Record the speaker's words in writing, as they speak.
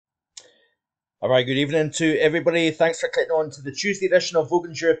Alright, good evening to everybody. Thanks for clicking on to the Tuesday edition of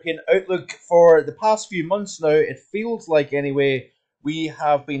Vogan's European Outlook. For the past few months now, it feels like anyway, we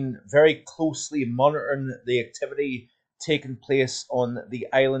have been very closely monitoring the activity taking place on the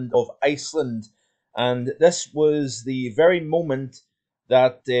island of Iceland. And this was the very moment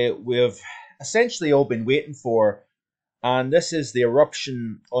that we've essentially all been waiting for. And this is the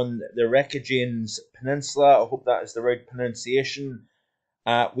eruption on the Reykjanes Peninsula. I hope that is the right pronunciation.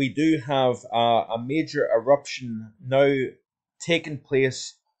 We do have a major eruption now taking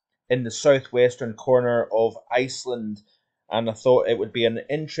place in the southwestern corner of Iceland, and I thought it would be an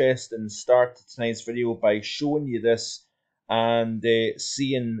interesting start to tonight's video by showing you this and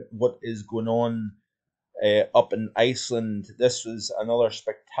seeing what is going on up in Iceland. This was another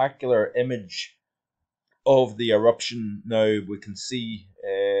spectacular image of the eruption. Now we can see,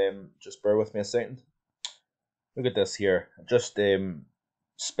 just bear with me a second. Look at this here, just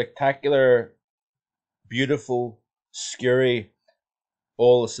spectacular, beautiful, scary,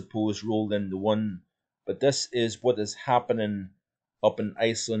 all I suppose rolled into one. But this is what is happening up in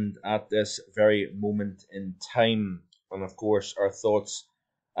Iceland at this very moment in time. And of course, our thoughts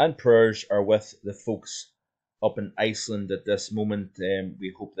and prayers are with the folks up in Iceland at this moment.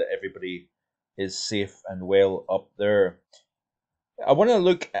 We hope that everybody is safe and well up there. I want to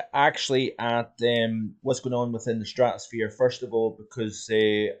look actually at what's going on within the stratosphere first of all, because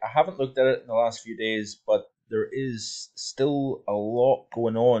I haven't looked at it in the last few days, but there is still a lot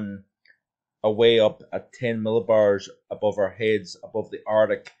going on away up at 10 millibars above our heads, above the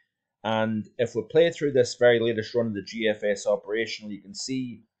Arctic. And if we play through this very latest run of the GFS operational, you can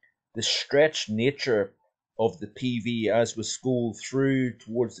see the stretched nature of the PV as we scroll through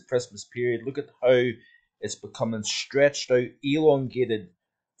towards the Christmas period. Look at how it's becoming stretched out, elongated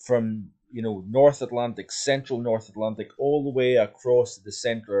from North Atlantic, central North Atlantic, all the way across to the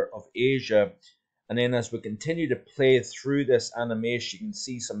center of Asia. And then as we continue to play through this animation, you can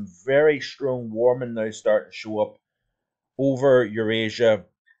see some very strong warming now starting to show up over Eurasia.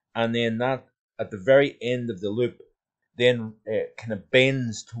 And then that, at the very end of the loop, then kind of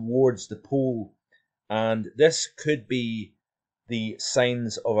bends towards the pole. And this could be the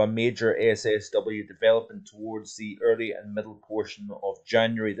signs of a major SSW developing towards the early and middle portion of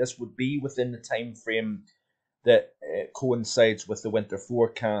January. This would be within the time frame that coincides with the winter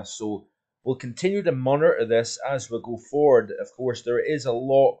forecast. So we'll continue to monitor this as we go forward. Of course, there is a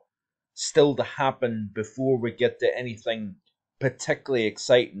lot still to happen before we get to anything particularly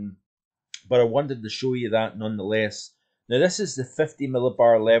exciting, but I wanted to show you that nonetheless. Now, this is the 50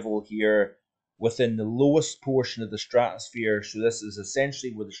 millibar level here within the lowest portion of the stratosphere. So this is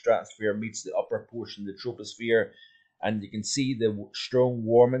essentially where the stratosphere meets the upper portion of the troposphere, and you can see the strong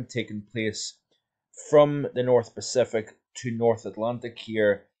warming taking place from the North Pacific to North Atlantic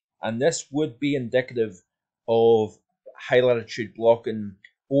here, and this would be indicative of high latitude blocking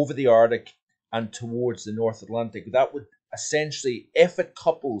over the Arctic and towards the North Atlantic. That would essentially, if it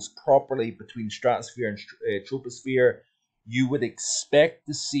couples properly between stratosphere and troposphere, you would expect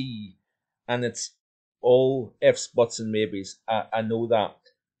to see, and it's all ifs, buts, and maybes, I know that,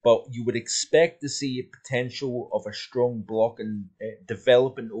 but you would expect to see a potential of a strong block and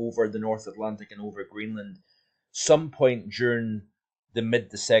developing over the North Atlantic and over Greenland some point during the mid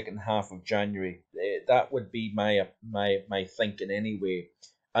to second half of January. That would be my thinking anyway.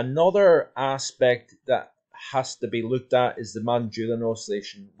 Another aspect that has to be looked at is the Madden-Julian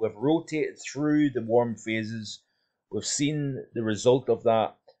oscillation. We've rotated through the warm phases. We've seen the result of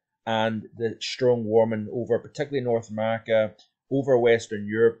that and the strong warming over particularly North America, over Western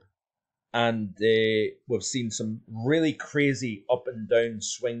Europe, and we've seen some really crazy up and down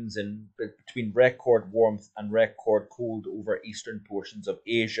swings in between record warmth and record cold over eastern portions of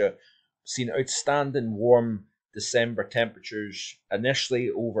Asia. We've seen outstanding warm December temperatures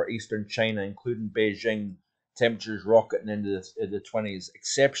initially over eastern China, including Beijing, temperatures rocketing into the 20s,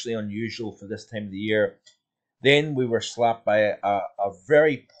 exceptionally unusual for this time of the year. Then we were slapped by a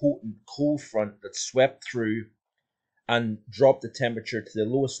very potent cold front that swept through and dropped the temperature to the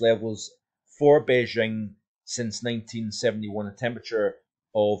lowest levels for Beijing since 1971, a temperature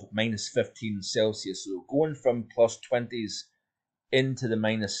of minus 15 Celsius. So going from plus 20s into the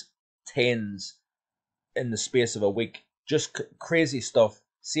minus 10s in the space of a week. Just crazy stuff.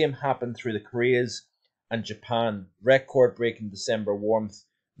 Same happened through the Koreas and Japan. Record breaking December warmth.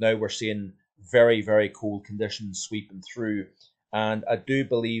 Now we're seeing very, very cold conditions sweeping through. And I do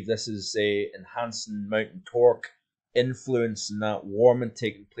believe this is enhancing mountain torque, influence in that warming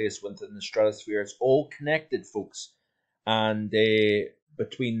taking place within the stratosphere. It's all connected, folks. And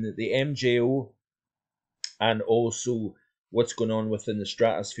between the MJO and also what's going on within the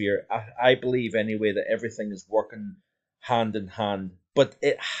stratosphere. I believe anyway that everything is working hand in hand, but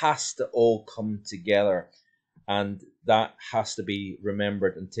it has to all come together, and that has to be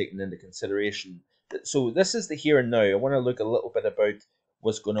remembered and taken into consideration. So this is the here and now. I want to look a little bit about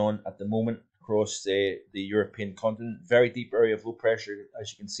what's going on at the moment across the European continent. Very deep area of low pressure,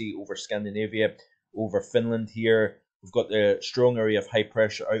 as you can see, over Scandinavia, over Finland here. We've got the strong area of high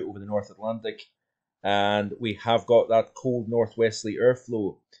pressure out over the North Atlantic, and we have got that cold northwesterly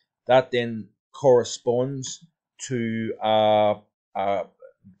airflow. That then corresponds to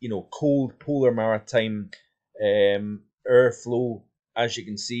cold polar maritime airflow. As you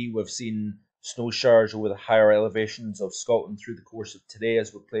can see, we've seen snow showers over the higher elevations of Scotland through the course of today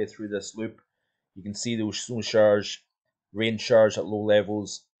as we play through this loop. You can see those snow showers, rain showers at low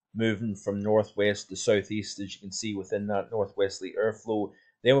levels moving from northwest to southeast, as you can see within that northwesterly airflow.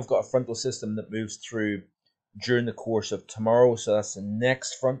 Then we've got a frontal system that moves through during the course of tomorrow, so that's the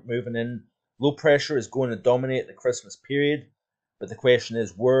next front moving in. Low pressure is going to dominate the Christmas period, but the question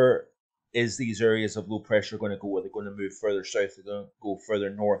is, where is these areas of low pressure going to go? Are they going to move further south? Are they going to go further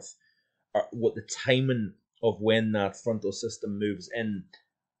north? Or what the timing of when that frontal system moves in?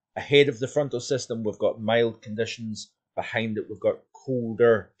 Ahead of the frontal system, we've got mild conditions. Behind it, we've got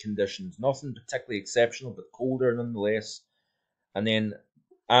colder conditions. Nothing particularly exceptional, but colder nonetheless. And then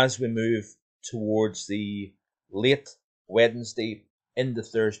as we move towards the late Wednesday into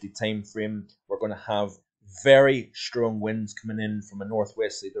Thursday time frame, we're going to have very strong winds coming in from a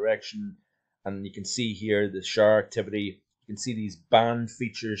northwesterly direction. And you can see here the shower activity. You can see these band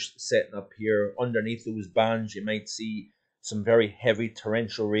features setting up here. Underneath those bands, you might see some very heavy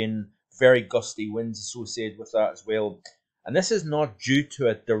torrential rain, very gusty winds associated with that as well. And this is not due to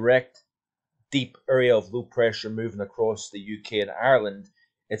a direct deep area of low pressure moving across the UK and Ireland.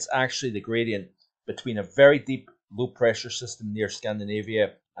 It's actually the gradient between a very deep low pressure system near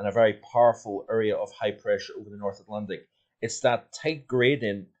Scandinavia and a very powerful area of high pressure over the North Atlantic. It's that tight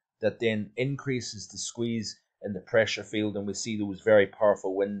gradient that then increases the squeeze in the pressure field, and we see those very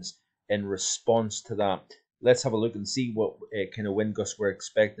powerful winds in response to that. Let's have a look and see what kind of wind gusts we're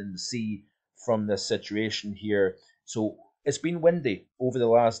expecting to see from this situation here. So it's been windy over the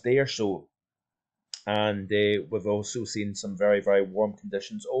last day or so, and we've also seen some very, very warm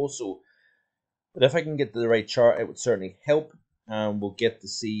conditions also. But if I can get to the right chart, it would certainly help, and we'll get to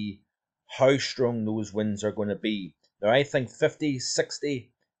see how strong those winds are going to be. Now, I think 50,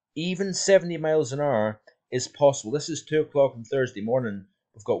 60, even 70 miles an hour is possible. This is 2 o'clock on Thursday morning.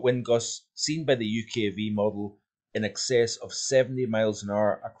 We've got wind gusts seen by the UKV model in excess of 70 miles an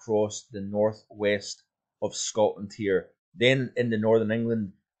hour across the northwest of Scotland here. Then in the northern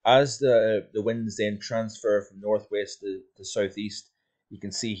England, as the winds then transfer from northwest to southeast, you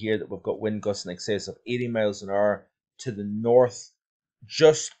can see here that we've got wind gusts in excess of 80 miles an hour to the north,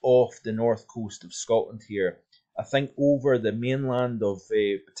 just off the north coast of Scotland here. I think over the mainland of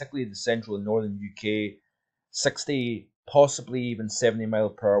particularly the central and northern UK, 60, possibly even 70 mile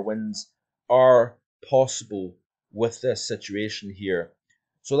per hour winds are possible with this situation here.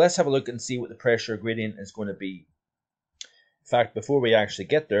 So let's have a look and see what the pressure gradient is going to be. In fact, before we actually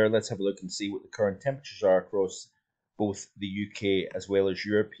get there, let's have a look and see what the current temperatures are across both the UK as well as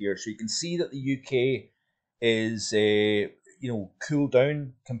Europe here. So you can see that the UK is cooled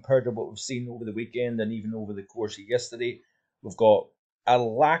down compared to what we've seen over the weekend and even over the course of yesterday. We've got a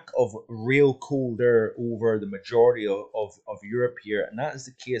lack of real cold air over the majority of Europe here, and that is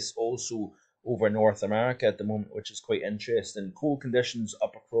the case also over North America at the moment, which is quite interesting. Cold conditions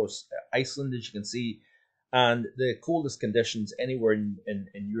up across Iceland, as you can see, and the coldest conditions anywhere in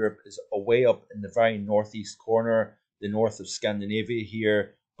Europe is away up in the very northeast corner, the north of Scandinavia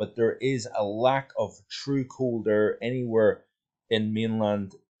here, but there is a lack of true cold air anywhere in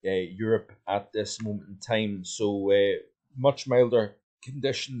mainland Europe at this moment in time. So much milder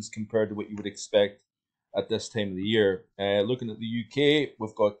conditions compared to what you would expect at this time of the year. Looking at the UK,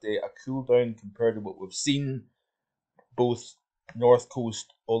 we've got a cool down compared to what we've seen both north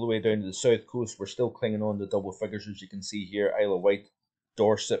coast all the way down to the south coast. We're still clinging on to double figures, as you can see here. Isle of Wight,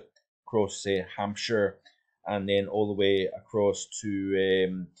 Dorset, across Hampshire, and then all the way across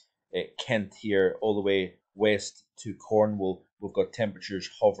to Kent here, all the way west to Cornwall. We've got temperatures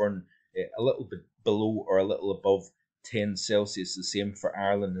hovering a little bit below or a little above 10 Celsius, the same for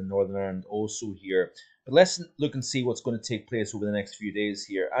Ireland and Northern Ireland also here. But let's look and see what's going to take place over the next few days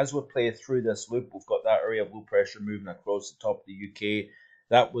here. As we play through this loop, we've got that area of low pressure moving across the top of the UK.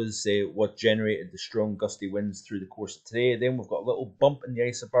 That was what generated the strong gusty winds through the course of today. Then we've got a little bump in the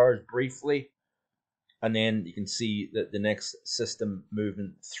isobars briefly, and then you can see that the next system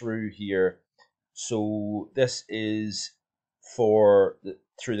moving through here. So this is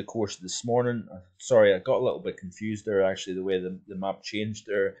through the course of this morning. Sorry, I got a little bit confused there. Actually, the way the map changed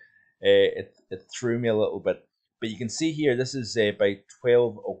there, it threw me a little bit. But you can see here, this is by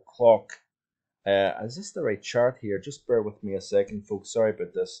 12 o'clock. Is this the right chart here? Just bear with me a second, folks. Sorry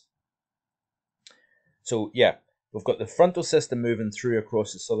about this. So yeah, we've got the frontal system moving through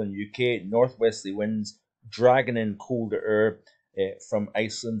across the southern UK, northwesterly winds dragging in colder air from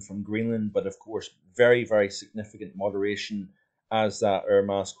Iceland, from Greenland, but of course very, very significant moderation as that air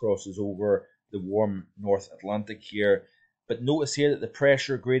mass crosses over the warm North Atlantic here. But notice here that the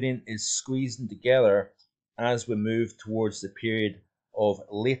pressure gradient is squeezing together as we move towards the period of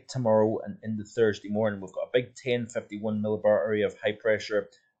late tomorrow and into Thursday morning. We've got a big 1051 millibar area of high pressure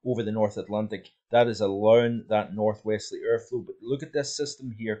over the North Atlantic. That is allowing that northwesterly airflow. But look at this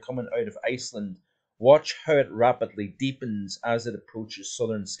system here coming out of Iceland. Watch how it rapidly deepens as it approaches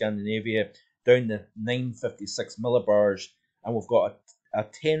southern Scandinavia down to 956 millibars. And we've got a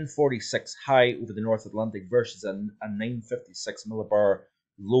 1046 high over the North Atlantic versus a 956 millibar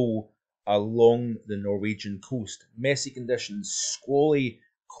low along the Norwegian coast. Messy conditions, squally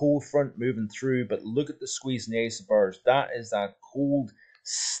cold front moving through, but look at the squeeze in the isobars. That is that cold,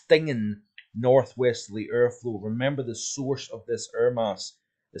 stinging northwesterly airflow. Remember, the source of this air mass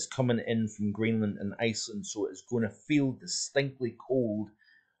is coming in from Greenland and Iceland, so it is going to feel distinctly cold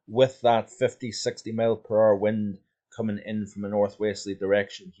with that 50-60 mile per hour wind coming in from a northwesterly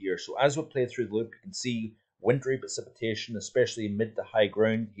direction here. So as we play through the loop, you can see wintry precipitation, especially mid to high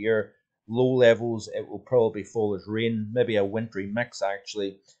ground here. Low levels, it will probably fall as rain, maybe a wintry mix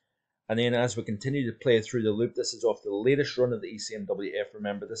actually. And then as we continue to play through the loop, this is off the latest run of the ECMWF.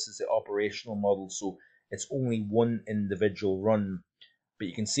 Remember, this is the operational model, so it's only one individual run. But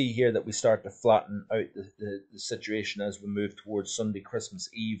you can see here that we start to flatten out the situation as we move towards Sunday, Christmas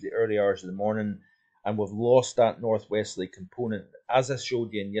Eve, the early hours of the morning. And we've lost that northwesterly component. As I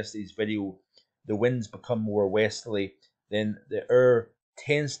showed you in yesterday's video, the winds become more westerly. Then the air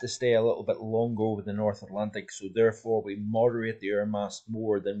tends to stay a little bit longer over the North Atlantic, so therefore we moderate the air mass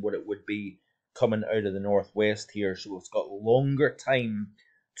more than what it would be coming out of the northwest here. So it's got longer time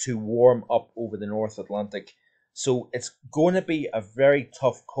to warm up over the North Atlantic. So it's going to be a very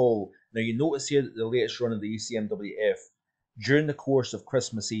tough call. Now you notice here that the latest run of the ECMWF, during the course of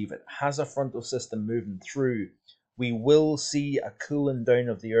Christmas Eve, it has a frontal system moving through. We will see a cooling down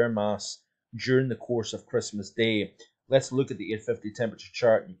of the air mass during the course of Christmas Day. Let's look at the 850 temperature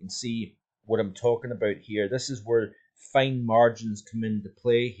chart. You can see what I'm talking about here. This is where fine margins come into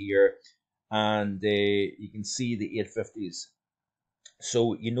play here, and you can see the 850s.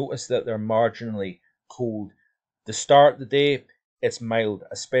 So you notice that they're marginally cold. The start of the day, it's mild,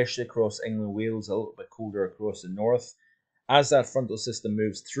 especially across England, Wales, a little bit colder across the north. As that frontal system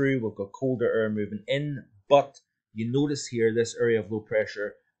moves through, we've got colder air moving in, but you notice here this area of low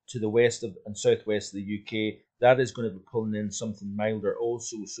pressure to the west of and southwest of the UK, that is going to be pulling in something milder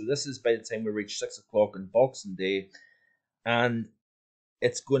also. So this is by the time we reach 6 o'clock on Boxing Day, and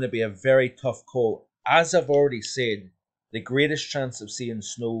it's going to be a very tough call. As I've already said, the greatest chance of seeing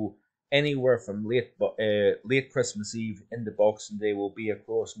snow anywhere from late Christmas Eve into Boxing Day will be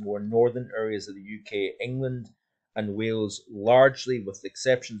across more northern areas of the UK. England and Wales, largely with the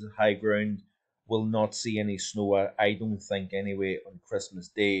exceptions of high ground, will not see any snow, I don't think anyway, on Christmas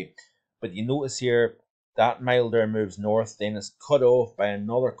Day. But you notice here that mild air moves north, then is cut off by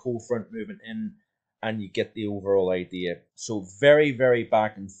another cold front moving in, and you get the overall idea. So very, very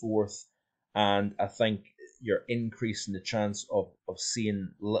back and forth, and I think you're increasing the chance of seeing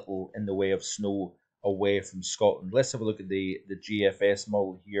little in the way of snow away from Scotland. Let's have a look at the GFS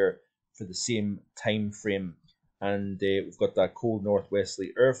model here for the same time frame. And we've got that cold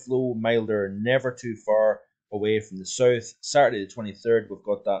northwesterly airflow, milder, never too far away from the south. Saturday the 23rd, we've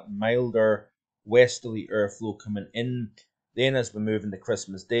got that milder westerly airflow coming in. Then as we move into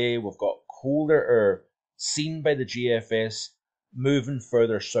Christmas Day, we've got colder air seen by the GFS moving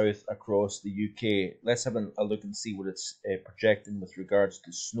further south across the UK. Let's have a look and see what it's projecting with regards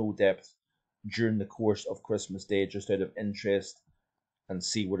to snow depth during the course of Christmas Day, just out of interest, and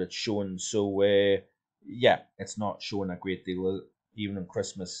see what it's showing. So yeah, it's not showing a great deal, even on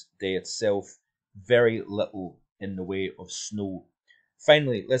Christmas Day itself. Very little in the way of snow.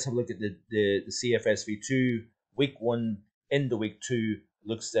 Finally, let's have a look at the CFSV2 week 1 into week 2.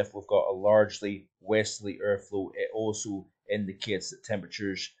 Looks as if we've got a largely westerly airflow. It also indicates that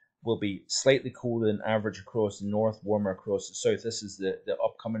temperatures will be slightly colder than average across the north, warmer across the south. This is the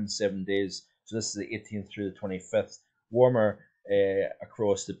upcoming 7 days. So this is the 18th through the 25th. Warmer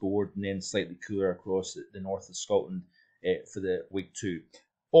across the board, and then slightly cooler across the north of Scotland for the week 2.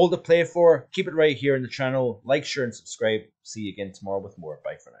 all to play for. Keep it right here in the channel. Like, share, and subscribe. See you again tomorrow with more.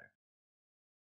 Bye for now.